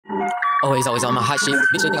Always on my hot shit.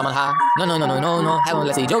 Bitch, you think I'm on high? No. Haven't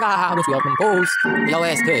let's say yoga. Don't you up in pose? Your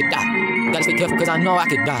ass could die. Gotta stay careful, cause I know I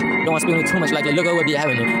could die. Don't want to spill too much like, look at what be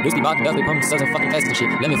happening. Used to be about to definitely pump themselves and fucking fast and shit.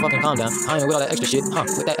 Let me fucking calm down. I ain't with all that extra shit,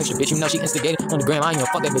 With that extra bitch, you know she instigated on the gram. I ain't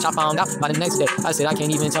gonna fuck that bitch. I found out by the next day. I said I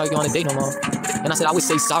can't even tell you on a date no more. And I said I would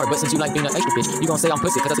say sorry, but since you like being an extra bitch, you gon' say I'm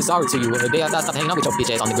pussy, cause I said sorry to you. The day after I stopped hanging out with your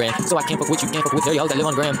bitch ass on the gram. So I can't fuck with you, can't fuck with dirty hoes that live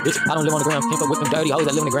on the gram. Bitch, I don't live on the gram. Can't fuck with them dirty hoes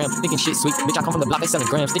that live on the gram. Thinking shit sweet. Bitch, I come from the block, they selling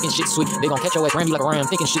grams. Thinking shit sweet. They gon' catch your ass, ram you like a ram.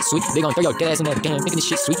 Thinking shit sweet. They gon' throw your dead ass in that game. Thinking this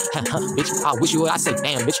shit sweet. Bitch, I wish you would. I say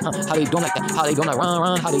damn, bitch. How they doing like that? How they doing like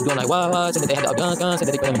run? How they doing like what? Said that they had the guns. Said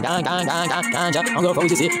that they put them in gun. I'm going for what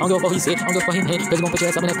he said. I'm going for what he said. I'm going for him hit. Cause you gon' put your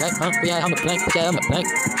ass up in that plank, Put your ass on the plank. Put your ass on the plank.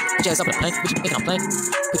 Put your ass up in the plank. Bitch, you thinking I'm plank?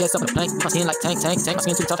 Put your ass up in the plank. My skin like tank. My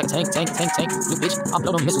skin too tough like a tank. You bitch, I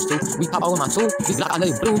blow them missiles too. We pop out with my tool. We block, I let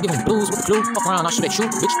you blue. Give them blues with the clue. Fuck around, I shoot at you.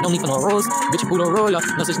 Bitch, no need for no rules. Bitch, who the ruler?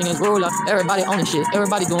 No such thing as ruler. Everybody on this shit.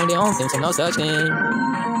 Everybody doing their own thing, so no such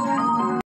thing.